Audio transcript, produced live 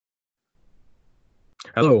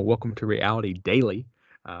Hello, welcome to Reality Daily.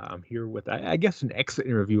 I'm here with, I guess, an exit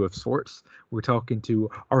interview of sorts. We're talking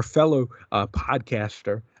to our fellow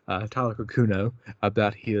podcaster, Tyler Kakuno,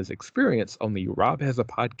 about his experience on the Rob Has a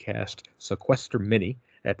Podcast Sequester Mini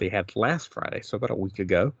that they had last Friday, so about a week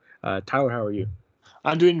ago. Tyler, how are you?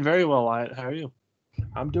 I'm doing very well, Wyatt. How are you?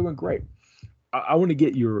 I'm doing great. I want to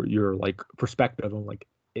get your like perspective on like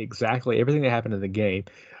exactly everything that happened in the game.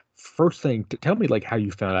 First thing, tell me like how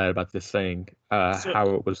you found out about this thing, So,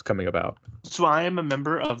 how it was coming about. so I am a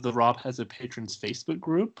member of the Rob Has a Patrons Facebook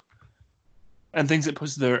group and things that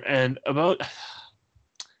posted there. And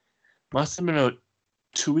must have been about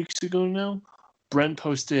 2 weeks ago now, Brent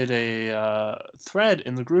posted a thread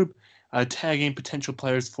in the group tagging potential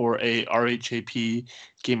players for a RHAP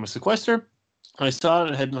game of Sequester. I saw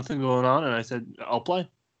it had nothing going on, and I said, I'll play.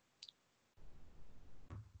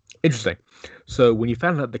 Interesting. So when you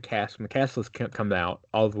found out when the cast list can't come out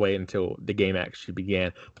all the way until the game actually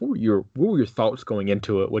began, what were your thoughts going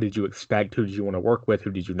into it? What did you expect? Who did you want to work with?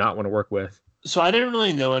 Who did you not want to work with? So I didn't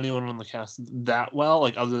really know anyone on the cast that well,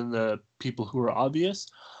 like other than the people who were obvious.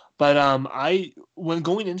 But when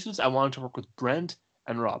going into this, I wanted to work with Brent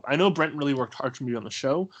and Rob. I know Brent really worked hard for me on the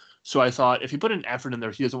show, so I thought if he put an effort in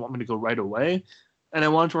there, he doesn't want me to go right away. And I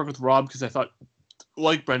wanted to work with Rob because I thought,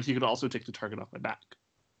 like Brent, he could also take the target off my back.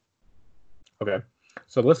 Okay.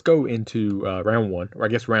 So let's go into round one, or I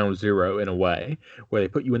guess round zero in a way, where they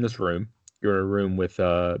put you in this room. You're in a room with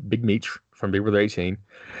Big Meech from Big Brother 18.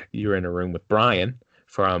 You're in a room with Brian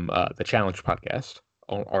from the Challenge podcast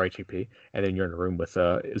on RHAP, and then you're in a room with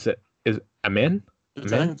is Amen?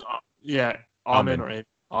 Amen? Yeah, Amen Amen.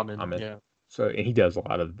 or Amen. Amen. Yeah. So and he does a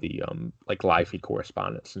lot of the like live feed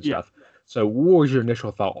correspondence and Yeah. stuff. So what was your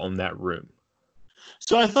initial thought on that room?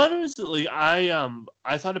 So I thought it was like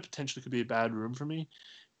I thought it potentially could be a bad room for me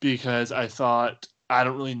because I thought I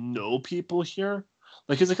don't really know people here.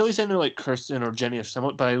 Like, cause like at least I know like Kirsten or Jenny or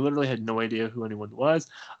somewhat, but I literally had no idea who anyone was.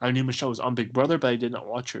 I knew Michelle was on Big Brother, but I did not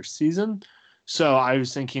watch her season. So I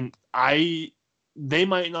was thinking they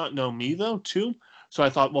might not know me though too. So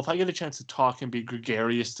I thought, well, if I get a chance to talk and be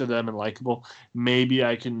gregarious to them and likable, maybe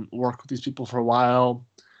I can work with these people for a while.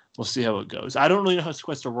 We'll see how it goes. I don't really know how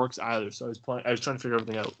Sequester works either, so I was trying to figure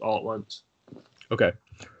everything out all at once. Okay.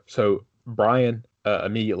 So Brian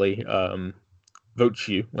immediately votes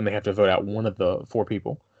you when they have to vote out one of the four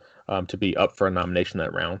people to be up for a nomination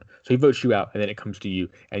that round. So he votes you out, and then it comes to you,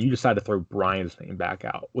 and you decide to throw Brian's name back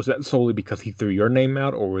out. Was that solely because he threw your name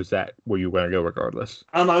out, or was that where you were going to go regardless?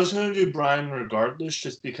 I was going to do Brian regardless,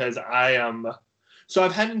 just because So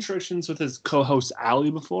I've had interactions with his co-host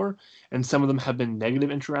Allie before, and some of them have been negative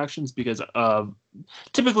interactions because of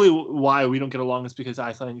typically why we don't get along is because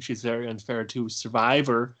I think she's very unfair to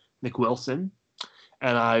Survivor Nick Wilson,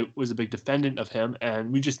 and I was a big defendant of him,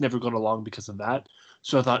 and we just never got along because of that.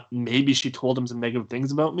 So I thought maybe she told him some negative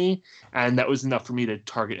things about me, and that was enough for me to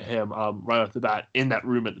target him right off the bat in that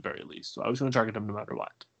room at the very least. So I was going to target him no matter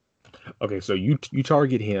what. Okay, so you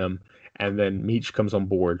target him, and then Meech comes on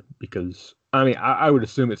board because I mean I would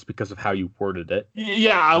assume it's because of how you worded it.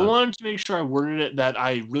 Yeah, I wanted to make sure I worded it that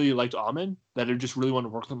I really liked Amin, that I just really want to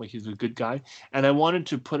work with him, like he's a good guy. And I wanted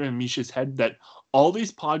to put in Misha's head that all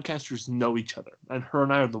these podcasters know each other, and her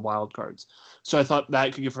and I are the wild cards. So I thought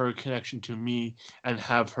that could give her a connection to me and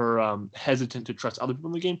have her hesitant to trust other people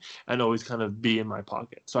in the game and always kind of be in my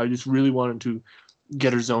pocket. So I just really wanted to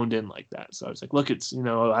get her zoned in like that. So I was like, look, it's, I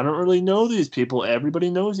don't really know these people. Everybody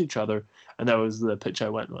knows each other. And that was the pitch I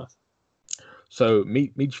went with. So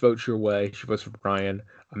Meech votes your way. She votes for Brian.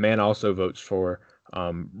 A man also votes for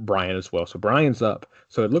Brian as well. So Brian's up.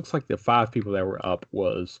 So it looks like the five people that were up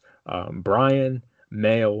was Brian,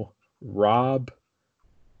 Mel, Rob,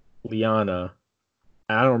 Liana.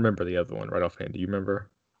 I don't remember the other one right offhand. Do you remember?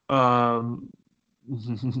 No.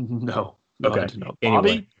 Okay. No. Anyway,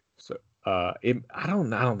 Bobby? so I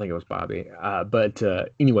don't think it was Bobby. But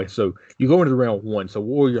anyway, so you go into round one. So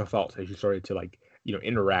what were your thoughts as you started to like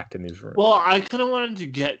interact in these rooms? Well, I kind of wanted to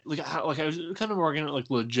get I was kind of working at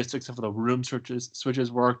like logistics of the room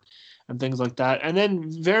switches worked and things like that. And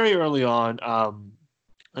then very early on,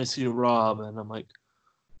 I see Rob and I'm like,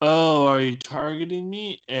 "Oh, are you targeting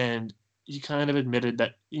me?" And he kind of admitted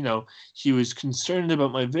that he was concerned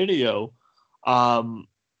about my video. And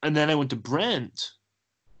then I went to Brent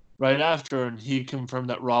right after, and he confirmed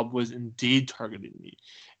that Rob was indeed targeting me.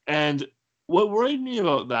 And what worried me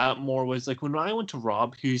about that more was like when I went to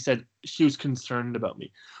Rob, he said he was concerned about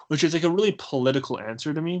me, which is like a really political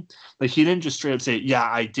answer to me. Like he didn't just straight up say, "Yeah,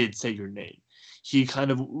 I did say your name." he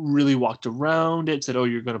kind of really walked around it, said, "Oh,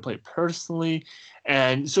 you're going to play it personally,"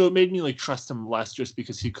 and so it made me like trust him less, just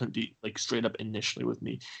because he couldn't be like straight up initially with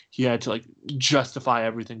me. He had to like justify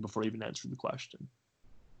everything before even answering the question.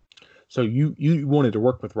 So you wanted to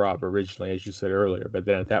work with Rob originally, as you said earlier, but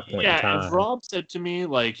then at that point in Yeah, if time, Rob said to me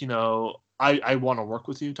like, I want to work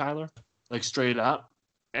with you, Tyler, like straight up,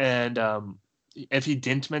 and if he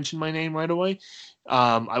didn't mention my name right away,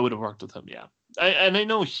 I would have worked with him. Yeah, and I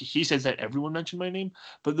know he says that everyone mentioned my name,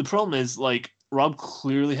 but the problem is like Rob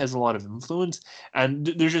clearly has a lot of influence, and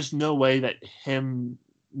there's just no way that him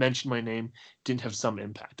mention my name didn't have some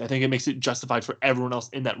impact. I think it makes it justified for everyone else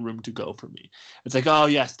in that room to go for me. It's like, oh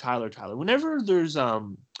yes, Tyler. Whenever there's a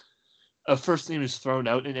first name is thrown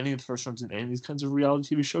out in any of the first ones in any of these kinds of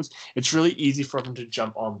reality TV shows, it's really easy for him to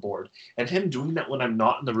jump on board. And him doing that when I'm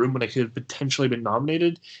not in the room, when I could have potentially been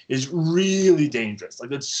nominated, is really dangerous.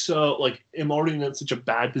 Like, that's so, like, I'm already in such a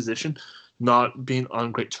bad position, not being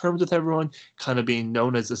on great terms with everyone, kind of being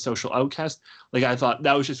known as a social outcast. Like, I thought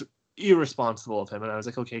that was just irresponsible of him. And I was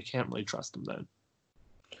like, okay, I can't really trust him then.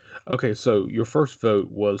 okay, so your first vote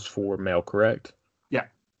was for Mel, correct? Yeah.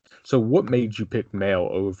 So what made you pick Mel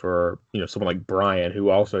over, someone like Brian, who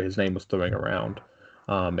also his name was throwing around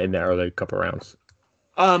in the early couple rounds?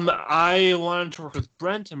 I wanted to work with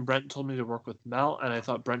Brent, and Brent told me to work with Mel, and I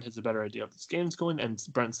thought Brent has a better idea of this game's going, and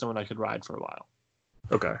Brent's someone I could ride for a while.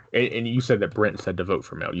 Okay. And you said that Brent said to vote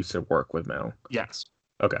for Mel. You said work with Mel. Yes.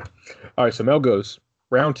 Okay. All right, so Mel goes.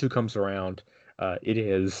 Round 2 comes around. It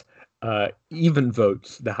is even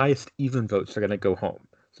votes. The highest even votes are going to go home.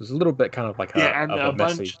 So it's a little bit kind of like Yeah, and a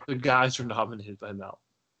messy. bunch of the guys are nominated by Mel.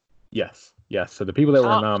 Yes. So the people that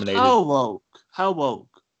were nominated. How woke? How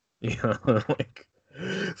woke? Yeah.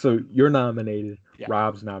 So you're nominated. Yeah.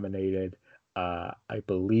 Rob's nominated. I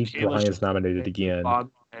believe Kayla Brian's nominated again. Bob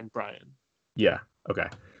and Brian. Yeah. Okay.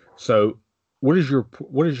 So what is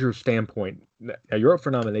your standpoint? Now you're up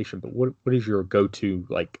for nomination, but what is your go-to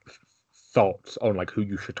like thoughts on like who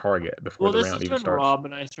you should target before the round even starts? Rob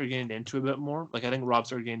and I started getting into it a bit more. Like, I think Rob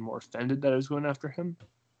started getting more offended that I was going after him.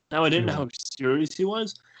 Now, I didn't know how serious he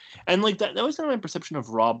was. And like that was kind of my perception of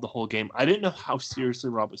Rob the whole game. I didn't know how seriously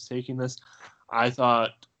Rob was taking this. I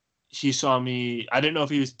thought he saw me. I didn't know if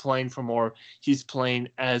he was playing for more. He's playing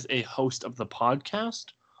as a host of the podcast,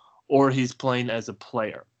 or he's playing as a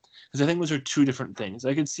player. Because I think those are two different things.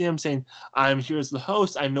 I could see him saying, "I'm here as the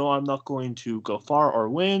host. I know I'm not going to go far or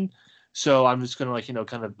win, so I'm just going to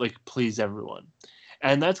kind of like please everyone."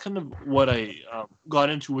 And that's kind of what I got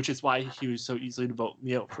into, which is why he was so easily to vote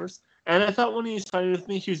me out first. And I thought when he signed with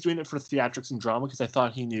me, he was doing it for theatrics and drama, because I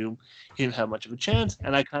thought he knew he didn't have much of a chance.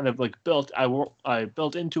 And I kind of like I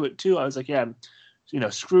built into it too. I was like, yeah,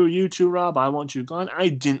 screw you too, Rob. I want you gone. I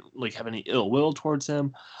didn't like have any ill will towards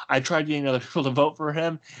him. I tried getting other people to vote for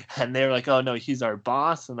him, and they were like, oh no, he's our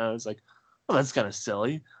boss. And I was like, well, that's kind of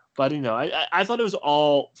silly. But I thought it was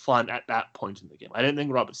all fun at that point in the game. I didn't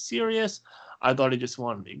think Rob was serious. I thought he just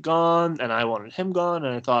wanted me gone, and I wanted him gone.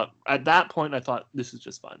 And I thought at that point, this is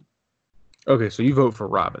just fun. Okay, so you vote for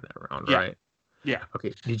Rob in that round, right? Yeah.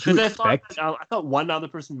 Okay. Did you expect? I thought one other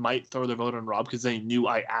person might throw their vote on Rob because they knew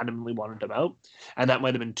I adamantly wanted him out, and that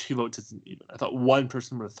might have been 2 votes isn't even. I thought one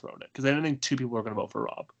person would have thrown it because I didn't think 2 people were going to vote for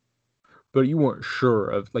Rob. But you weren't sure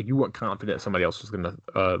of, like, you weren't confident somebody else was going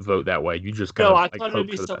to vote that way. You just kind of I thought it would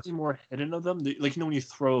be something more hidden of them. Like, when you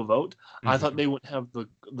throw a vote, I thought they wouldn't have the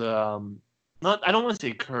I don't want to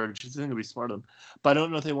say courage, because I think it would be smart of them, but I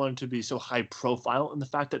don't know if they wanted to be so high profile in the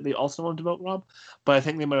fact that they also wanted to vote Rob. But I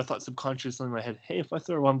think they might have thought subconsciously in my head, hey, if I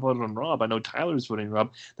throw one vote on Rob, I know Tyler's voting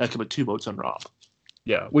Rob, that could put 2 votes on Rob.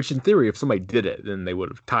 Yeah, which in theory, if somebody did it, then they would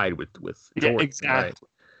have tied with Jordan. Yeah, exactly.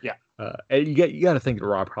 Right? Yeah. And you got to think that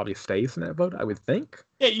Rob probably stays in that vote, I would think.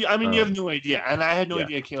 Yeah, you have no idea. And I had no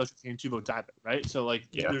idea Kayla was getting 2 votes either, right? So,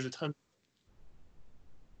 there's a ton.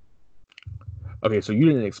 Okay, so you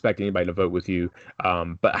didn't expect anybody to vote with you,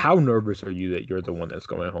 but how nervous are you that you're the one that's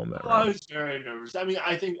going home that round? I was very nervous.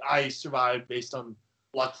 I think I survived based on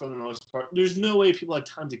luck for the most part. There's no way people had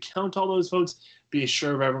time to count all those votes, be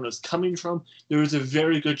sure where everyone was coming from. There was a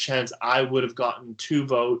very good chance I would have gotten 2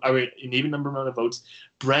 votes, an even number amount of votes.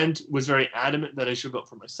 Brent was very adamant that I should vote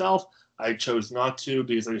for myself. I chose not to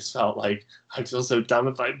because I just felt like I'd feel so dumb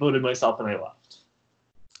if I voted myself, and I left.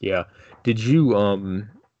 Yeah. Did you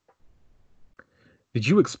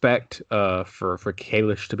expect for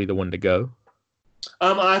Kalish to be the one to go?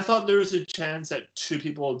 I thought there was a chance that 2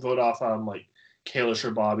 people would vote off Kalish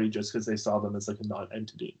or Bobby just because they saw them as like a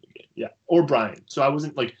non-entity in the game. Yeah, or Brian. So I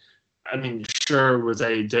wasn't did I think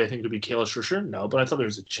it would be Kalish for sure? No, but I thought there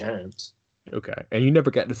was a chance. Okay. And you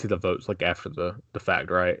never got to see the votes like after the fact,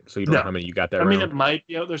 right? So you don't know No. how many you got that I mean, round. it might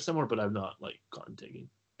be out there somewhere, but I've not like gone digging.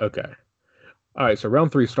 Okay. All right. So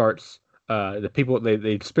round three starts. The people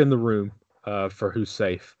they spin the room for who's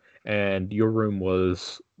safe, and your room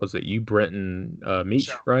was it you, Brent, and So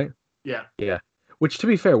Meech, right? yeah, Yeah. Which, to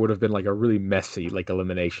be fair, would have been like a really messy like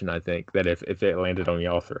elimination. I think that if it landed on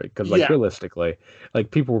y'all three, because like yeah, realistically,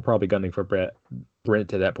 like people were probably gunning for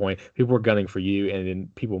Brent at that point. People were gunning for you, and then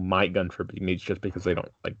people might gun for Big Meech just because they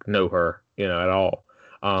don't like know her, at all.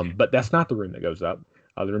 But that's not the room that goes up.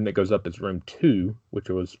 The room that goes up is room two, which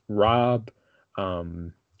was Rob,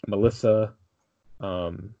 um, Melissa,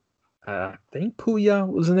 um, I think Puya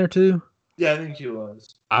was in there too. yeah. I think he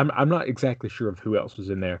was. I'm not exactly sure of who else was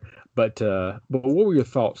in there, but what were your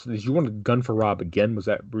thoughts? Did you want to gun for Rob again? Was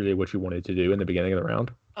that really what you wanted to do in the beginning of the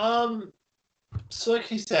round? Um, so like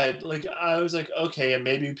he said, like I was like, okay, and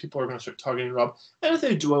maybe people are gonna start targeting Rob. And if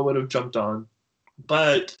they do, I would have jumped on.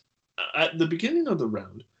 But at the beginning of the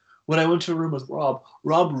round, when I went to a room with Rob,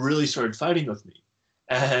 Rob really started fighting with me,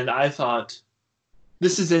 and I thought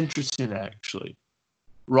this is interesting actually.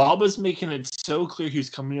 Rob was making it so clear he was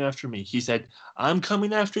coming after me. He said, "I'm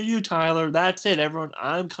coming after you, Tyler. That's it, everyone.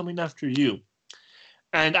 I'm coming after you."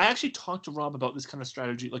 And I actually talked to Rob about this kind of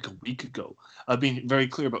strategy like a week ago, being very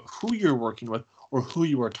clear about who you're working with or who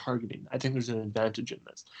you are targeting. I think there's an advantage in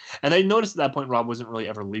this. And I noticed at that point Rob wasn't really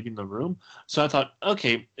ever leaving the room. So I thought,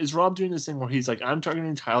 okay, is Rob doing this thing where he's like, I'm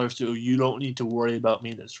targeting Tyler, so you don't need to worry about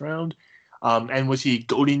me this round? And was he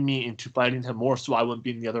goading me into fighting him more so I wouldn't be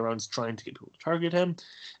in the other rounds trying to get people to target him?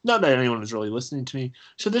 Not that anyone was really listening to me.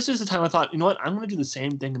 So this is the time I thought, you know what, I'm going to do the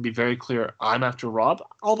same thing and be very clear. I'm after Rob,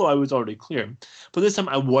 although I was already clear. But this time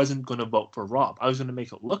I wasn't going to vote for Rob. I was going to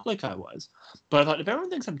make it look like I was. But I thought if everyone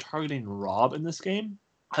thinks I'm targeting Rob in this game,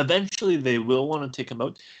 eventually they will want to take him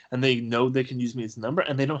out and they know they can use me as a number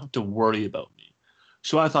and they don't have to worry about me.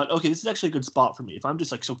 So I thought, okay, this is actually a good spot for me. If I'm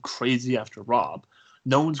just like so crazy after Rob,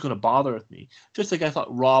 no one's going to bother with me. Just like I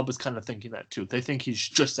thought Rob was kind of thinking that too. If they think he's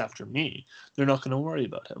just after me, they're not going to worry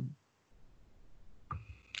about him.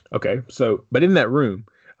 Okay, so but in that room,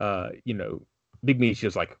 Big Meech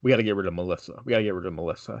is like, we got to get rid of Melissa. We got to get rid of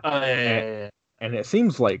Melissa, Yeah, and yeah, yeah. and it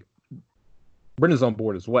seems like Brenda's on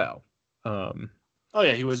board as well. Um, Oh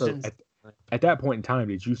yeah, he was so in. at that point in time,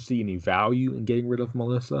 did you see any value in getting rid of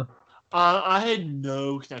Melissa? I had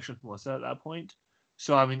no connection with Melissa at that point.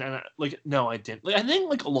 So I mean, no, I didn't. Like, I think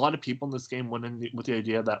like a lot of people in this game went in with the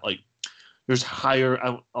idea that like there's higher.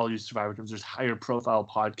 I'll use Survivor terms. There's higher profile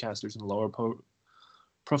podcasters and lower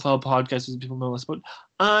profile podcasters and people know less. But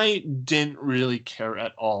I didn't really care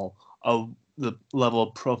at all of the level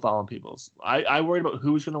of profile on people's. I worried about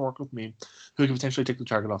who was going to work with me, who could potentially take the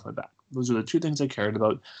target off my back. Those are the two things I cared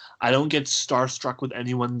about. I don't get starstruck with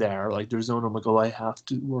anyone there. Like there's no one I'm like, oh, I have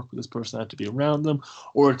to work with this person. I have to be around them,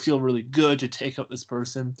 or it feel really good to take out this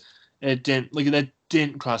person. It didn't like that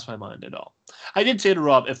didn't cross my mind at all. I did say to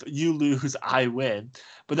Rob, if you lose, I win.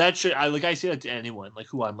 But that should I say that to anyone like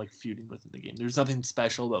who I'm like feuding with in the game. There's nothing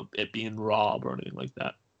special about it being Rob or anything like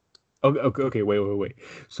that. Okay, wait.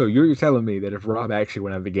 So you're telling me that if Rob actually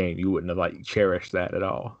went out of the game, you wouldn't have like cherished that at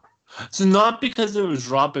all? So not because it was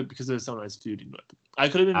Rob, but because it was someone I was feuding with. I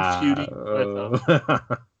could have been feuding with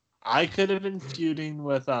Uh, I could have been feuding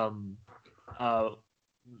with uh sorry,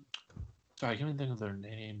 I can't even think of their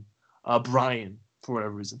name. Brian, for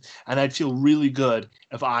whatever reason. And I'd feel really good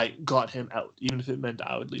if I got him out, even if it meant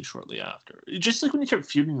I would leave shortly after. Just like when you start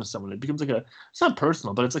feuding with someone, it becomes like it's not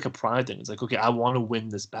personal, but it's like a pride thing. It's like, okay, I want to win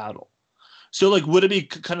this battle. So, like, would it be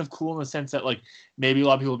kind of cool in the sense that, like, maybe a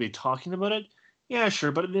lot of people would be talking about it? Yeah,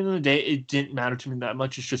 sure. But at the end of the day, it didn't matter to me that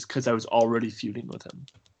much. It's just because I was already feuding with him.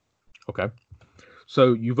 okay.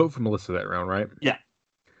 So you vote for Melissa that round, right? Yeah.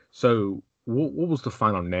 So what was the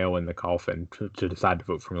final nail in the coffin to decide to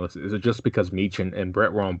vote for Melissa? Is it just because Meech and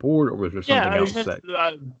Brett were on board, or was there Yeah, something I was else just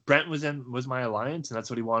that? Brent was my alliance, and that's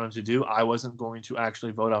what he wanted to do. I wasn't going to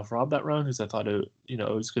actually vote off Rob that round because I thought it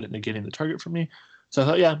was good at negating the target for me. So I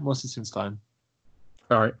thought, yeah, Melissa seems fine.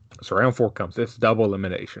 All right. So round four comes. It's double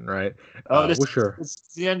elimination, right? Oh, What's your?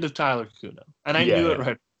 it's the end of Tyler Kuno, and I knew it Yeah,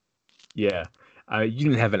 right. yeah. You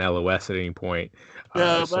didn't have an LOS at any point.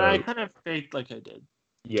 No, but I So kind of faked like I did to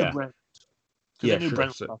yeah, Brent because I yeah, knew sure.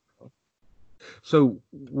 Brent So was off.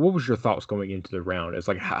 what was your thoughts going into the round? It's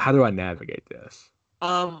like how do I navigate this?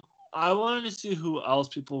 Um, I wanted to see who else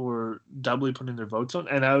people were doubly putting their votes on,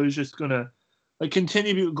 and I was just gonna like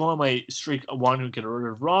continue going my streak of wanting to get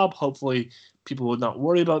rid of Rob. Hopefully, people would not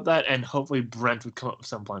worry about that, and hopefully Brent would come up with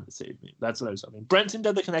some plan to save me. That's what I was hoping. Brent seemed to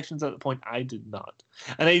have the connections at the point I did not,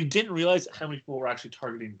 and I didn't realize how many people were actually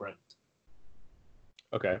targeting Brent.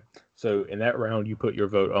 Okay. So in that round, you put your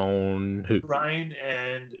vote on who? Brian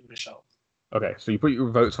and Michelle. Okay, so you put your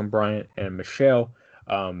votes on Bryant and Michelle.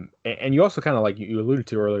 And you also kind of like you alluded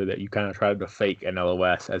to earlier that you kind of tried to fake an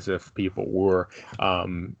LOS as if people were,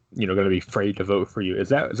 going to be afraid to vote for you. Is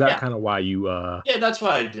that Yeah. kind of why you? Yeah, that's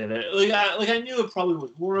why I did it. I knew it probably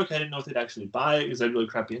would work. I didn't know if they'd actually buy it because I had really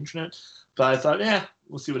crappy internet. But I thought, yeah,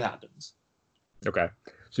 we'll see what happens. Okay,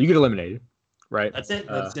 so you get eliminated, right? That's it.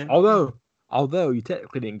 That's it. Although you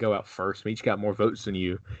technically didn't go out first, we each got more votes than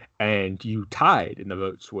you, and you tied in the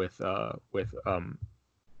votes with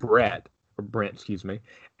Brett or Brent, excuse me.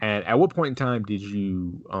 And at what point in time did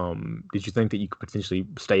you think that you could potentially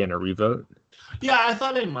stay in a revote? Yeah, I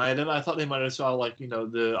thought they might have. I thought they might have saw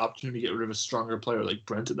the opportunity to get rid of a stronger player like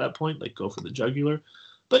Brent at that point, like go for the jugular.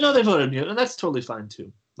 But no, they voted me, and that's totally fine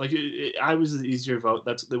too. I was the easier vote.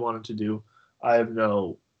 That's what they wanted to do. I have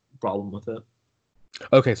no problem with it.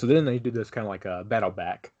 Okay, so then they do this kind of like a battle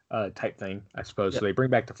back type thing, I suppose. Yeah. So they bring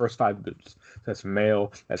back the first five boots. That's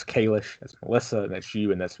Mel, that's Kalish, that's Melissa, that's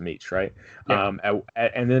you, and that's Meech, right? Yeah.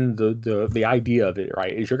 And then the idea of it,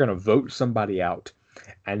 right, is you're going to vote somebody out,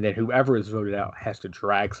 and then whoever is voted out has to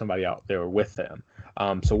drag somebody out there with them.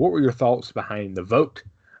 So what were your thoughts behind the vote?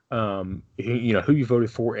 Who you voted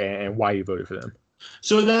for and why you voted for them.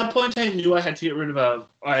 So at that point, I knew I had to get rid of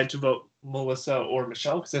I had to vote Melissa or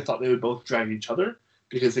Michelle because I thought they would both drag each other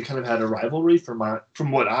because they kind of had a rivalry from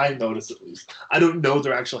what I noticed at least. I don't know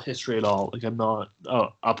their actual history at all. Like I'm not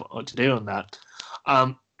up to date on that.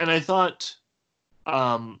 And I thought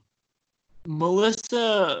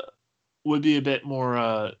Melissa would be a bit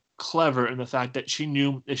more clever in the fact that she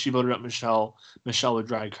knew if she voted out Michelle, Michelle would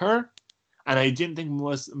drag her. And I didn't think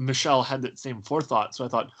Michelle had that same forethought. So I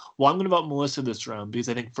thought, well, I'm going to vote Melissa this round because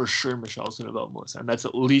I think for sure Michelle's going to vote Melissa. And that's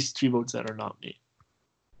at least 3 votes that are not me.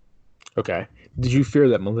 Okay. Did you fear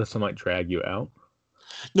that Melissa might drag you out?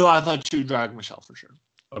 No, I thought she would drag Michelle for sure.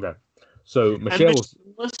 Okay. So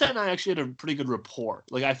Melissa and I actually had a pretty good rapport.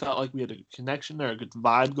 Like I felt like we had a connection there, a good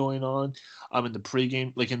vibe going on. In the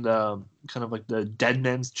pregame, like in the kind of like the Dead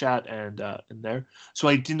Men's chat and in there. So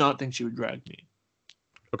I did not think she would drag me.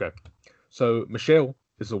 Okay. So Michelle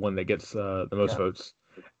is the one that gets the most votes,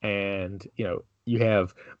 and you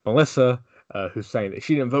have Melissa who's saying that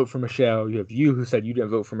she didn't vote for Michelle. You have you who said you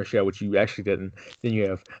didn't vote for Michelle, which you actually didn't. Then you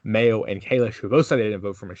have Mayo and Kalish who both said they didn't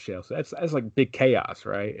vote for Michelle. So that's like big chaos,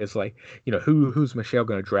 right? It's like who's Michelle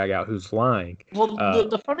going to drag out? Who's lying? Well,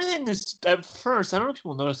 the funny thing is, at first, I don't know if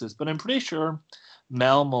people notice this, but I'm pretty sure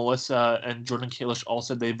Mel, Melissa, and Jordan Kalish all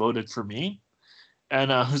said they voted for me.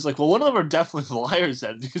 And I was like, well, one of them are definitely the liars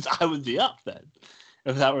then, because I would be up then,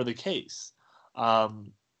 if that were the case.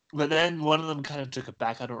 But then one of them kind of took it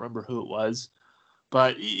back. I don't remember who it was.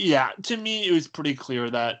 But yeah, to me, it was pretty clear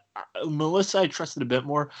that Melissa I trusted a bit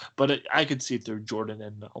more, but I could see through Jordan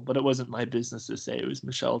and Mel. But it wasn't my business to say. It was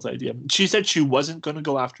Michelle's idea. She said she wasn't going to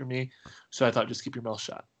go after me, so I thought just keep your mouth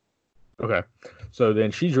shut. Okay. So then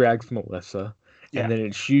she drags Melissa, and then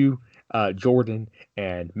it's you, Jordan,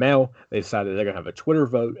 and Mel. They decided they're going to have a Twitter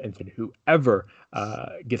vote, and then whoever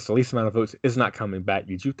gets the least amount of votes is not coming back.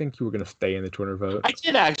 Did you think you were going to stay in the Twitter vote? I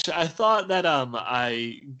did actually. I thought that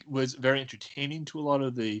I was very entertaining to a lot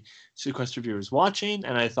of the Sequester viewers watching,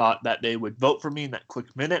 and I thought that they would vote for me in that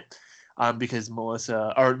quick minute because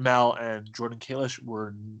Melissa or Mel and Jordan Kalish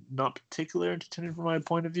were not particularly entertaining from my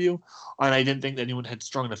point of view, and I didn't think that anyone had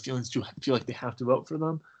strong enough feelings to feel like they have to vote for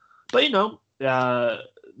them. But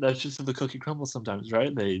that's just how the cookie crumbles sometimes,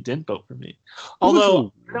 right? They didn't vote for me.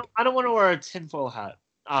 Although I don't want to wear a tinfoil hat.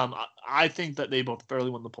 I think that they both fairly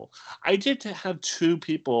won the poll. I did have 2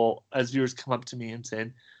 people as viewers come up to me and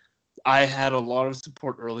saying I had a lot of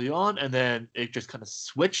support early on, and then it just kind of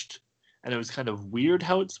switched, and it was kind of weird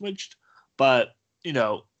how it switched. But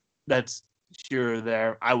that's here or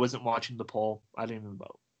there. I wasn't watching the poll. I didn't even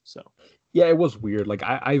vote. So. Yeah, it was weird. Like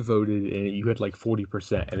I voted and you had like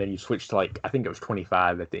 40%, and then you switched to like I think it was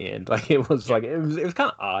 25 at the end. Like it was kind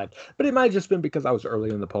of odd, but it might have just been because I was early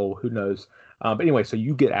in the poll. Who knows? But anyway, so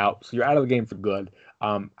you get out, so you're out of the game for good.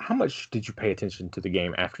 How much did you pay attention to the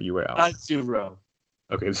game after you were out? 0.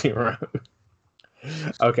 Okay, 0.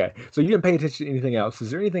 Okay, so you didn't pay attention to anything else.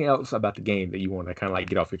 Is there anything else about the game that you want to kind of like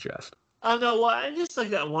get off your chest? No, well, I just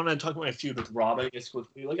I want to talk about my feud with Rob. I guess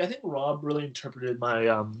quickly. I think Rob really interpreted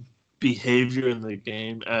my behavior in the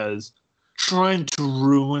game as trying to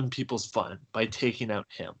ruin people's fun by taking out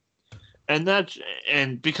him, and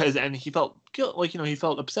he felt guilt, he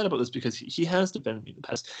felt upset about this because he has defended me in the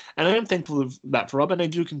past, and I am thankful of that for Rob, and I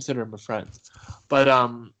do consider him a friend, but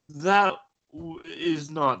that is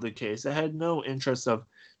not the case. I had no interest of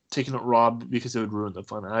taking out Rob because it would ruin the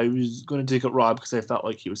fun. I was going to take out Rob because I felt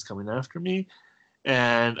like he was coming after me,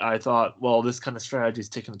 And I thought, well, this kind of strategy is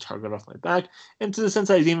taking the target off my back. And to the sense,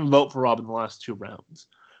 I didn't even vote for Rob in the last 2 rounds.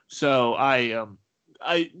 So that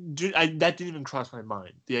didn't even cross my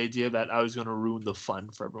mind. The idea that I was going to ruin the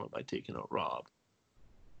fun for everyone by taking out Rob.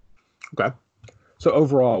 Okay. So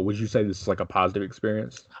overall, would you say this is like a positive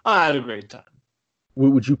experience? I had a great time.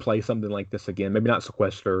 Would you play something like this again? Maybe not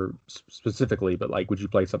Sequester specifically, but like, would you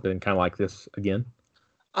play something kind of like this again?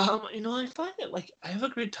 I find it like I have a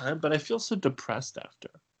great time, but I feel so depressed after.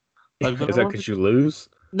 Like when Is that because you lose?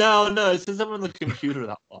 No, it's since I'm on the computer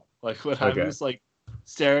that long. Like when I'm Okay. just like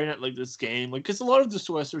staring at like this game, like because a lot of the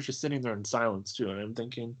Sequesters are just sitting there in silence too, and I'm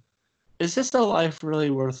thinking, is this a life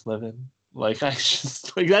really worth living? Like I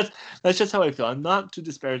just like that's just how I feel. I'm not to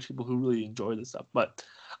disparage people who really enjoy this stuff, but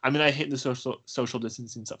I mean I hate the social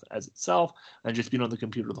distancing stuff as itself, and just being on the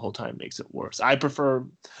computer the whole time makes it worse. I prefer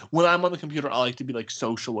when I'm on the computer, I like to be like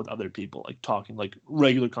social with other people, like talking like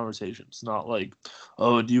regular conversations, not like,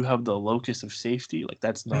 oh, do you have the locus of safety? Like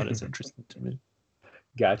that's not as interesting to me.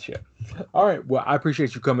 Gotcha. All right. Well, I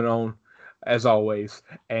appreciate you coming on as always.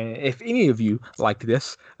 And if any of you like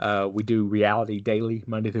this, we do reality daily,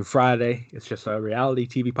 Monday through Friday. It's just a reality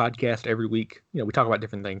TV podcast every week. We talk about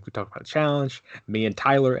different things. We talk about the challenge. Me and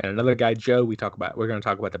Tyler and another guy, Joe, we're going to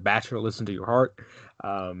talk about The Bachelor, Listen to Your Heart.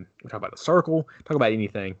 We talk about The Circle, talk about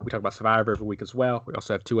anything. We talk about Survivor every week as well. We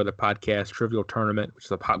also have 2 other podcasts, Trivial Tournament, which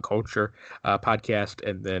is a pop culture podcast,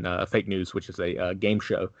 and then Fake News, which is a game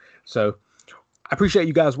show. So I appreciate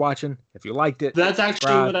you guys watching. If you liked it, That's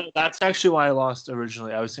subscribe. actually why I lost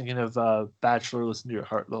originally. I was thinking of Bachelor, Listen to Your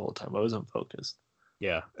Heart the whole time. I wasn't focused.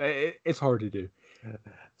 Yeah, it's hard to do.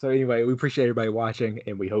 So anyway, we appreciate everybody watching,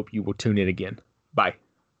 and we hope you will tune in again. Bye.